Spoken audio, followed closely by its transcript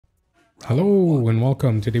Hello and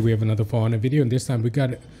welcome. Today we have another For Honor video, and this time we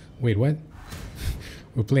got... Wait, what?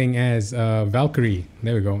 We're playing as Valkyrie.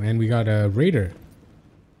 There we go. And we got a Raider.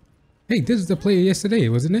 Hey, this is the player yesterday,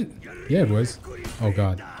 wasn't it? Yeah, it was. Oh,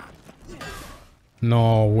 God.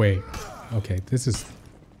 No way. Okay, this is...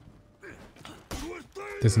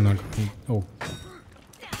 This is not... Oh.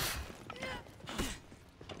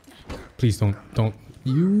 Please don't...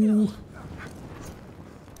 You...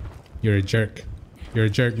 You're a jerk. You're a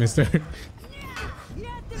jerk, mister.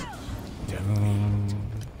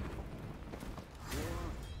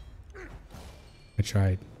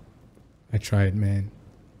 I tried, man.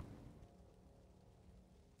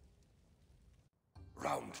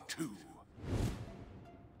 Round two.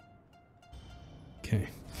 Okay.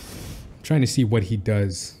 I'm trying to see what he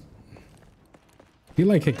does. I feel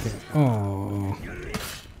like I can... Oh.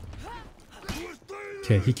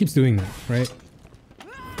 Okay, he keeps doing that, right?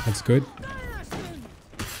 That's good.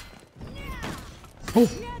 Oh!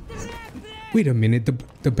 Wait a minute,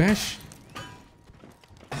 the bash...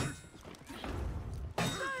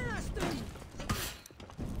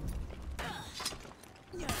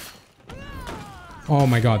 Oh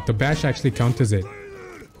my god, the bash actually counters it.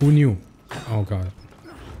 Who knew? Oh god.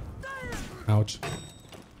 Ouch.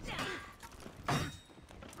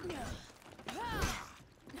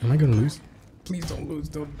 Am I gonna lose? Please don't lose,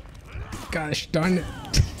 don't. Gosh darn it.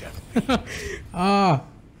 Ah.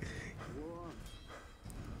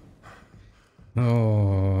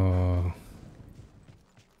 Oh.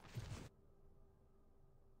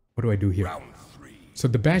 What do I do here? So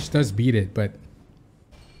the bash does beat it, but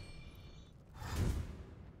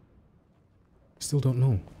still don't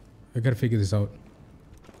know. I gotta figure this out.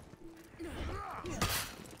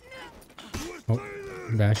 Oh,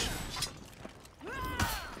 bash.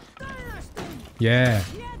 Yeah.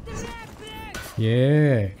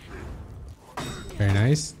 Yeah. Very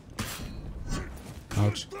nice.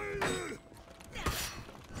 Ouch.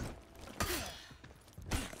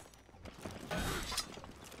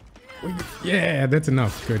 Yeah, that's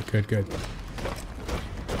enough. Good, good, good.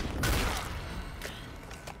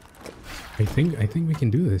 I think we can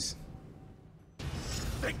do this.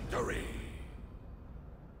 Victory.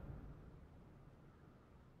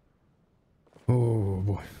 Oh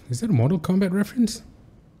boy. Is that a Mortal Kombat reference?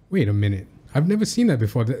 Wait a minute. I've never seen that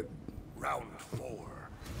before. Round four.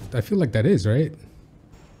 I feel like that is, right?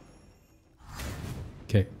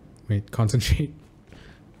 Okay. Wait, concentrate.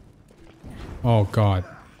 Oh god.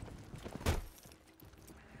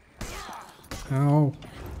 Ow.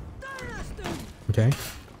 Okay.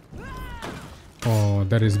 Oh,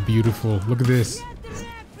 that is beautiful. Look at this.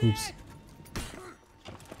 Oops.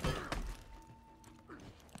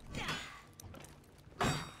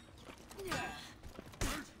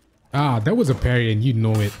 Ah, that was a parry and you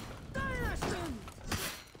know it.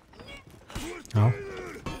 Ow.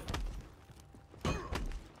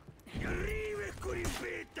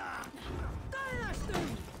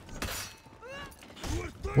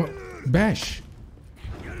 What? Bash.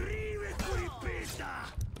 I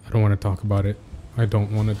don't want to talk about it. I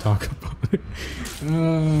don't want to talk about it.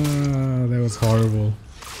 That was horrible.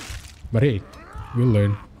 But hey, we'll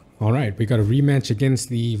learn. Alright, we got a rematch against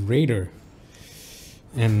the Raider.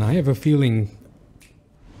 And I have a feeling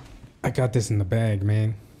I got this in the bag,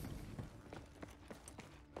 man.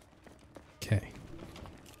 Okay.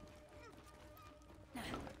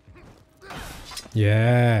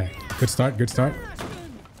 Yeah. Good start, good start.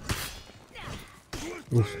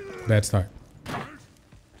 Oof, bad start.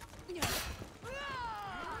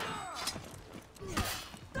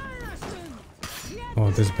 Oh,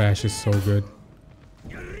 this bash is so good.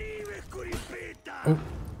 Oh.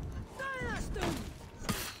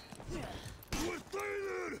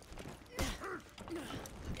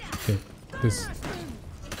 Okay, this.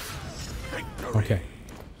 Okay.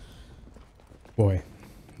 Boy,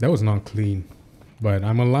 that was not clean. But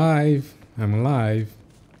I'm alive. I'm alive.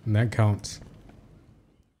 And that counts.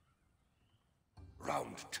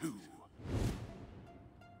 Round two.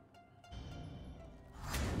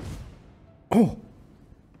 Oh!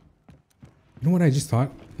 You know what I just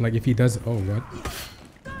thought? Like if he does... Oh, what?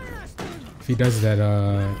 If he does that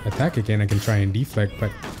attack again, I can try and deflect,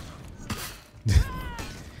 but...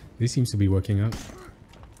 This seems to be working out.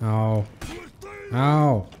 Ow.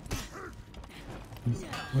 Ow!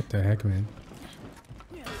 What the heck, man?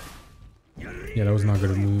 Yeah, that was not a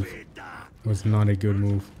good move. That was not a good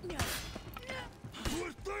move.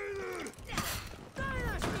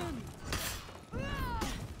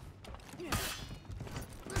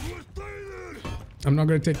 I'm not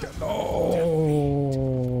gonna take that. Oh!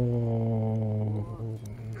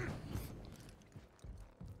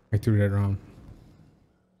 I threw that wrong.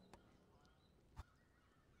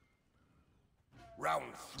 Round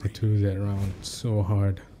to 3. do that round so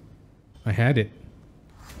hard. I had it.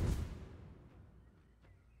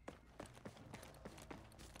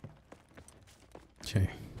 Okay.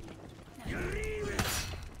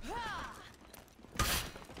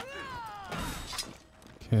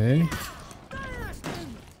 Okay.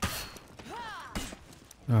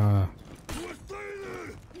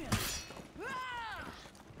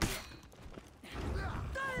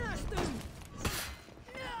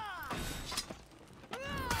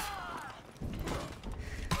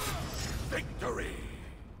 Victory.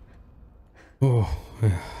 Oh.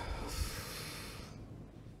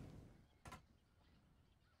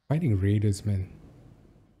 Fighting raiders, man.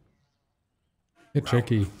 They're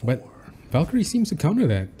tricky, but Valkyrie seems to counter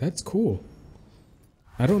that. That's cool.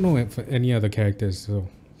 I don't know if any other characters, so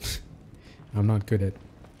I'm not good at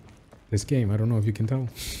this game. I don't know if you can tell.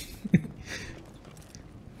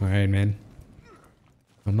 Alright, man.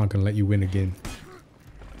 I'm not gonna let you win again.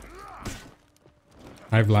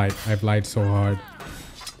 I've lied so hard.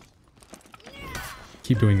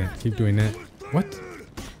 Keep doing that. Keep doing that. What?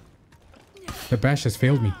 The bash has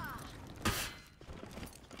failed me.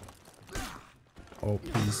 Oh,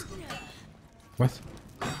 please. What?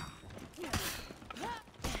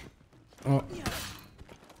 Oh.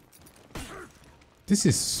 This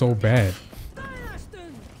is so bad.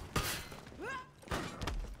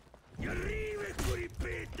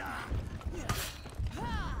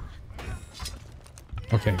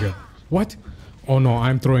 Okay, good. What? Oh no,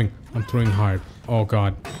 I'm throwing hard. Oh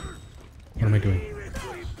god. What am I doing?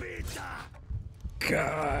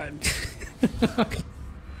 God.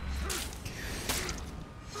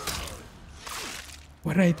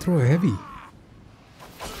 Why did I throw heavy?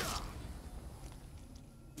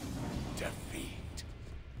 Defeat.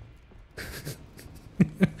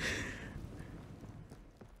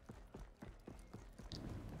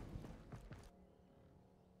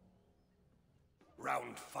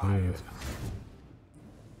 Round 5.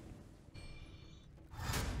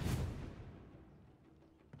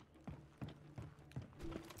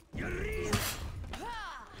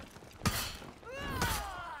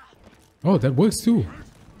 Oh, that works too.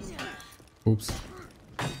 Oops.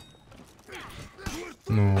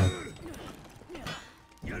 No.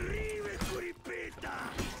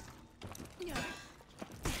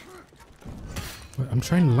 What? I'm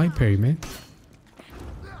trying to light parry, man.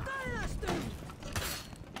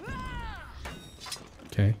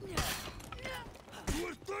 Okay.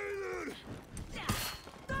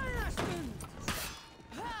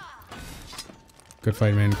 Good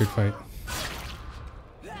fight, man. Good fight.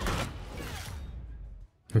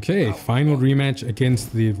 Okay, final rematch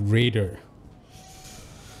against the Raider.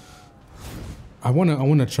 I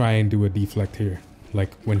wanna try and do a deflect here,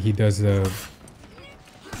 like when he does that.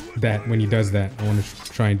 When he does that, I wanna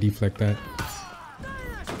try and deflect that.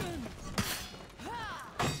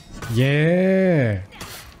 Yeah.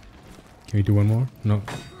 Can we do one more? No.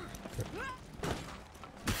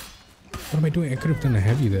 What am I doing? I could have done a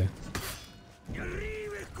heavy there.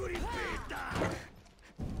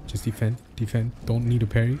 Just defend, defend. Don't need a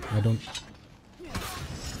parry. I don't.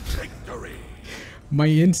 Victory. My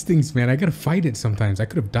instincts, man. I gotta fight it sometimes. I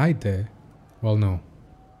could have died there. Well, no.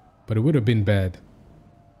 But it would have been bad.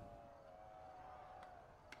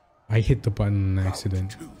 I hit the button on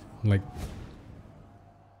accident. Like,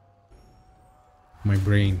 my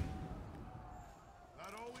brain.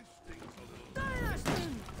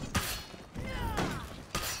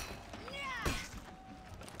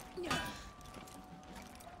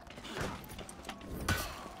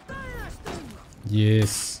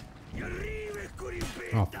 Yes.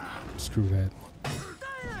 Oh, screw that.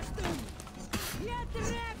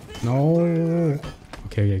 No.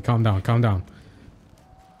 Okay, okay, calm down, calm down.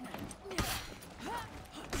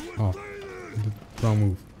 Oh, wrong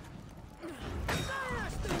move.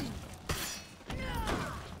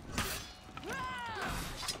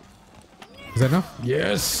 Is that enough?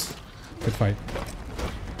 Yes. Good fight.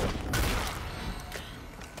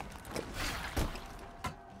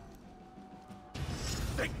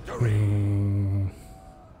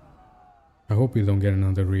 I hope we don't get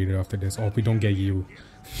another reader after this. I hope we don't get you.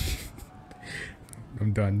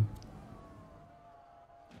 I'm done.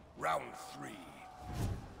 Round 3.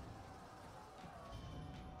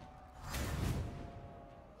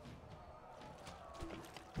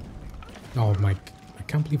 Oh my, I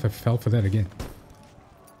can't believe I fell for that again.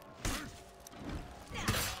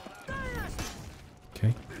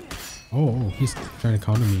 Okay. Oh, he's trying to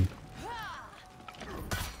counter me.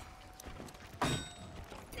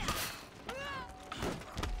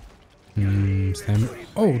 Stamina.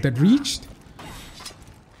 Oh, that reached?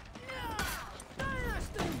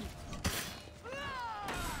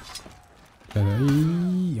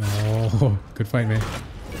 Oh, good fight, man.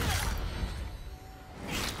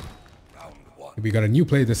 Round one. We got a new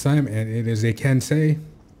play this time, and it is a Kensei.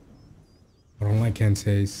 I don't like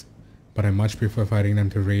Kenseis, but I much prefer fighting them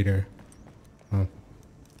to Raider. Oh.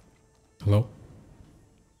 Hello?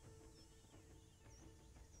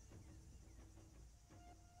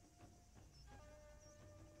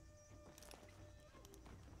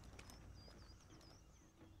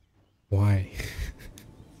 Why?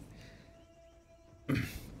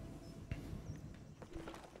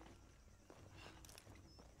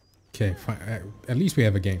 Okay, fine. At least we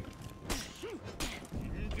have a game.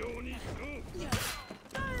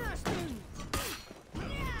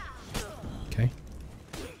 Okay.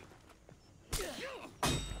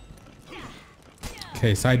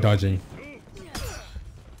 Okay, side dodging.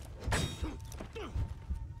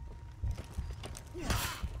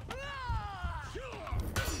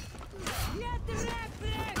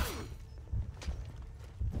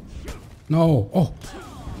 No. Oh,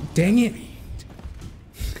 dang it.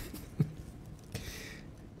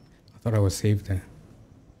 I thought I was saved there.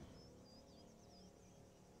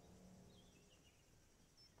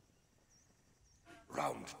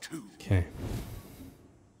 Round two. Okay.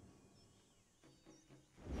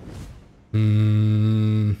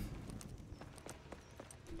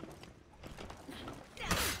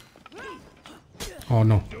 Oh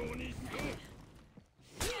no.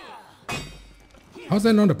 How's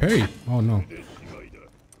that not a parry? Oh no.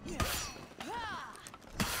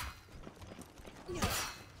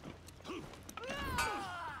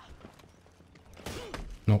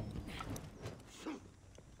 No.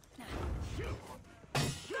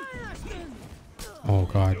 Oh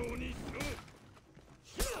god.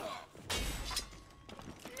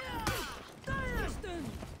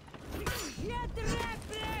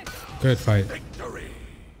 Good fight. Victory.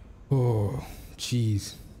 Oh,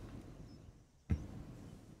 jeez.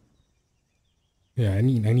 Yeah, I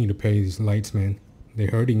need to parry these lights, man. They're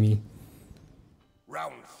hurting me.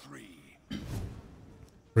 Round three.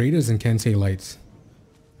 Raiders and Kensei lights.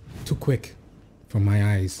 Too quick for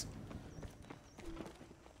my eyes.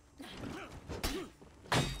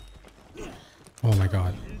 Oh my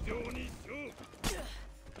god.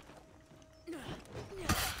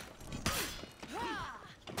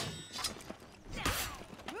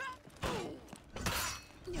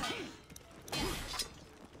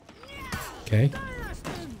 Okay.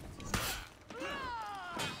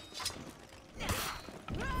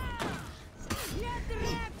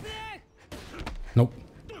 Nope.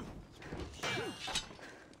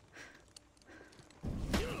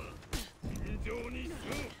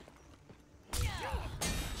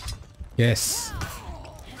 Yes.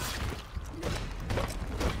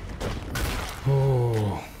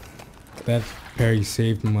 Oh, that parry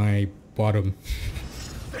saved my bottom.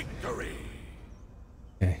 Victory.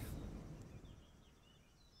 Okay.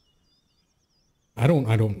 I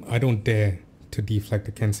don't dare to deflect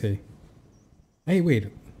the Kensei. Hey,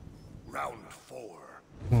 wait. Round four.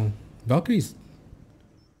 Well, Valkyrie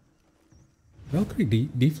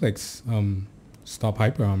deflects stop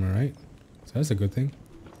hyper armor, right? So that's a good thing.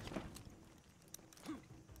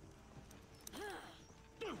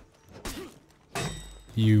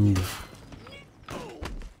 You.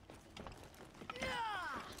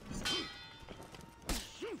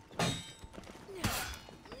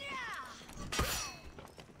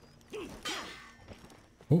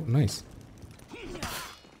 Oh, nice.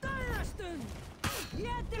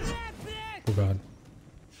 Oh god.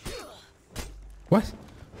 What?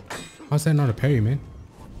 How's that not a parry, man?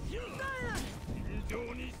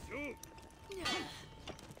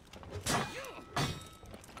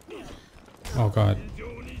 Oh god.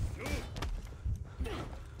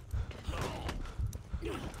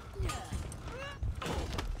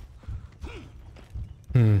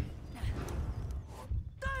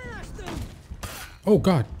 Oh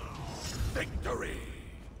god. Victory.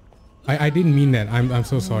 I didn't mean that. I'm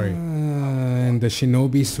so sorry. And the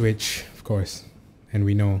Shinobi switch, of course. And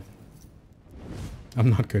we know. I'm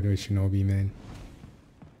not good with Shinobi, man.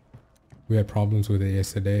 We had problems with it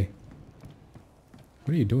yesterday.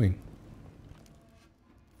 What are you doing?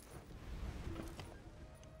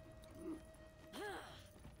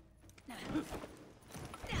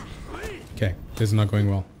 Okay, this is not going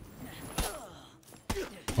well.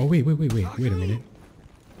 Oh wait a minute.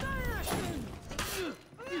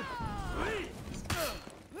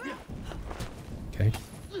 Okay.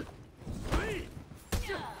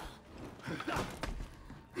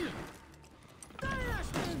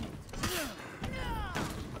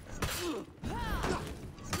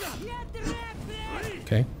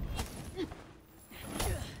 Okay.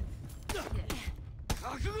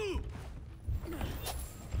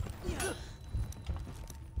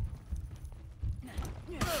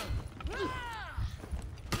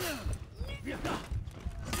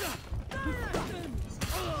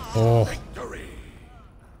 Oh. Victory.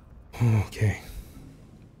 Okay.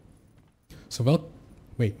 So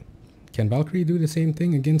wait. Can Valkyrie do the same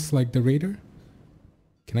thing against like the Raider?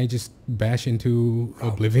 Can I just bash into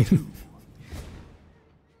Oblivion?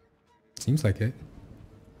 Seems like it.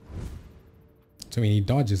 So when he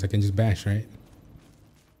dodges, I can just bash, right?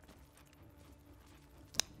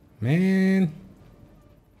 Man.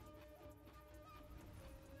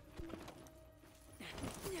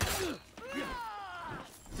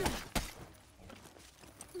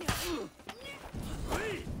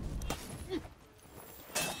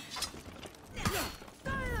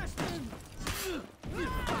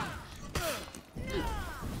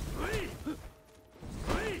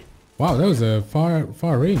 Wow, that was a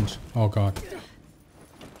far range. Oh god.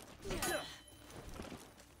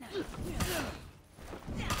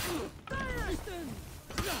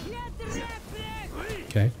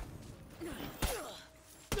 Okay.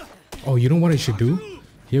 Oh, you know what I should do?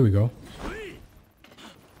 Here we go.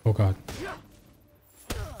 Oh god.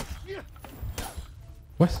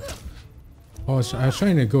 What? Oh, I was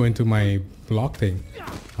trying to go into my block thing.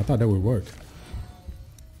 I thought that would work.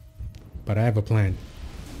 But I have a plan.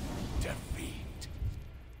 Defeat.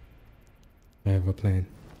 I have a plan.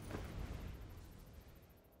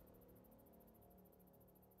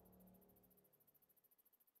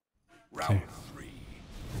 Round 3.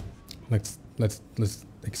 Let's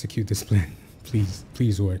execute this plan.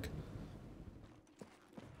 Please work.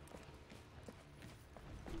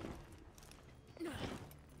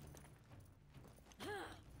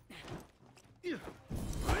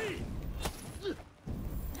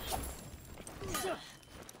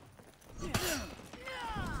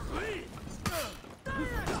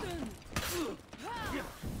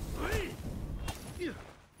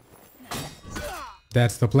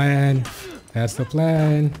 That's the plan. That's the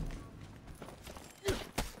plan.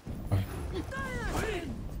 Right.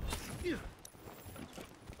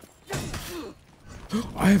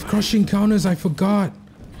 I have crushing counters. I forgot.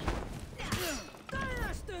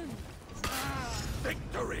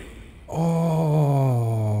 Victory.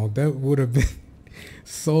 Oh, that would have been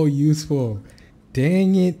so useful.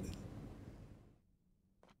 Dang it.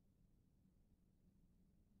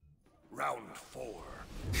 Round 4.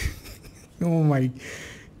 Oh my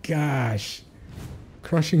gosh.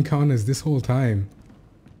 Crushing counters this whole time.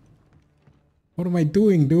 What am I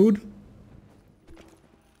doing, dude?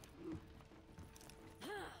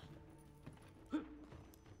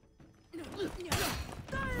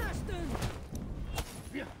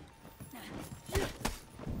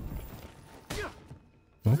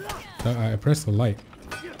 Oh, I pressed the light.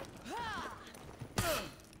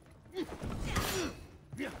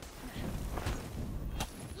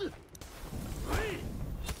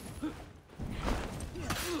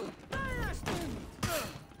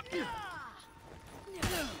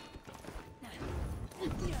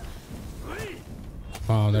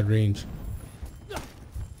 Wow, that range.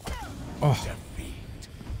 Oh.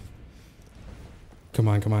 Come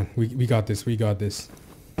on, come on. We got this. We got this.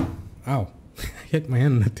 Ow. I hit my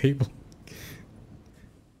hand on the table.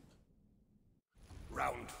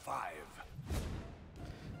 Round 5.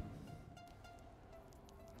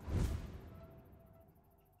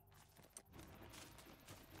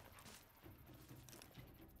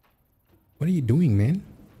 What are you doing, man?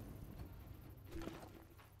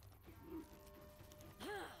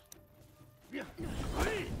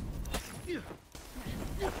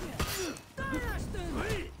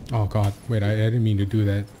 Oh god, wait, I didn't mean to do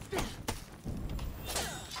that.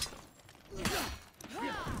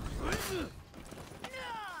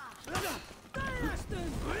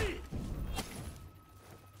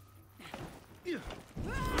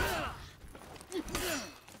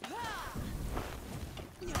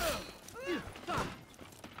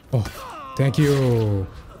 Oh, thank you.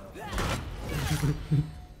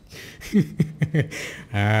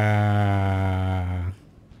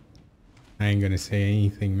 I ain't gonna say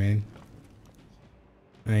anything, man.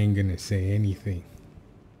 I ain't gonna say anything.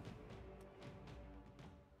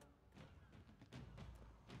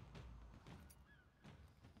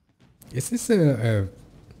 Is this a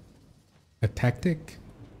tactic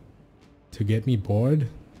to get me bored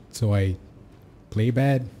so I play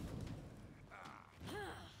bad?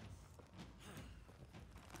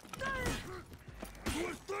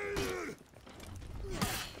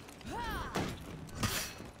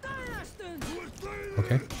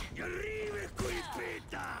 Okay.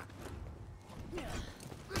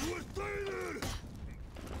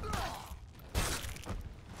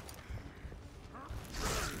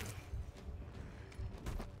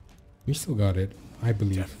 We still got it, I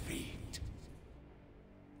believe. Defeat.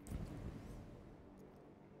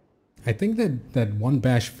 I think that one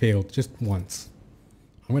bash failed just once.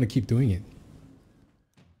 I'm gonna keep doing it.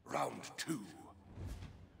 Round 2.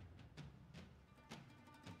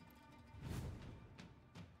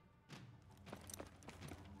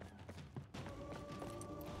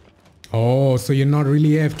 Oh, so you're not really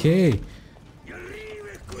AFK.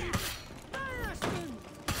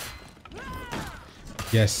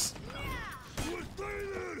 Yes.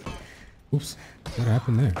 Oops. What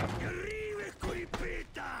happened there?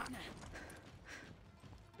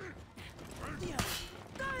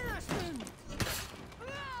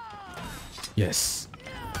 Yes.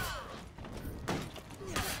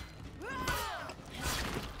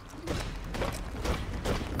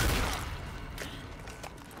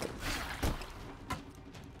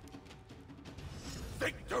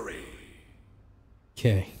 Victory.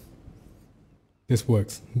 Okay. This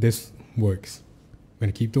works. This works. I'm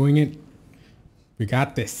gonna keep doing it. We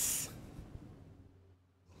got this.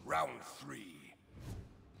 Round 3.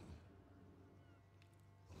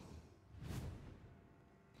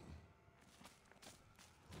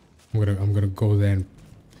 I'm gonna go there and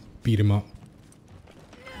beat him up.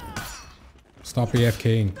 Stop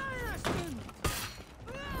AFKing.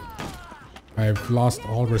 I've lost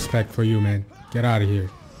all respect for you, man. Get out of here.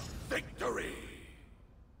 Victory.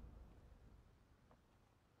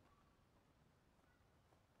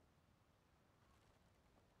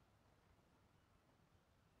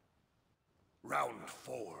 Round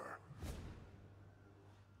 4.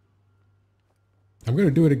 I'm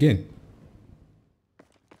gonna do it again.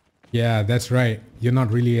 Yeah, that's right. You're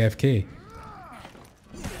not really AFK.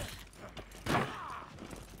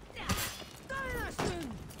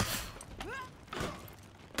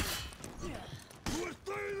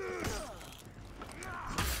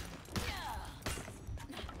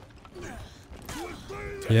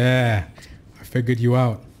 Yeah, I figured you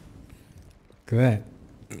out. Look at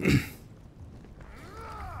that.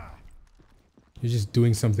 You're just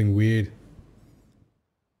doing something weird.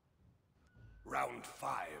 Round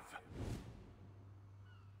 5.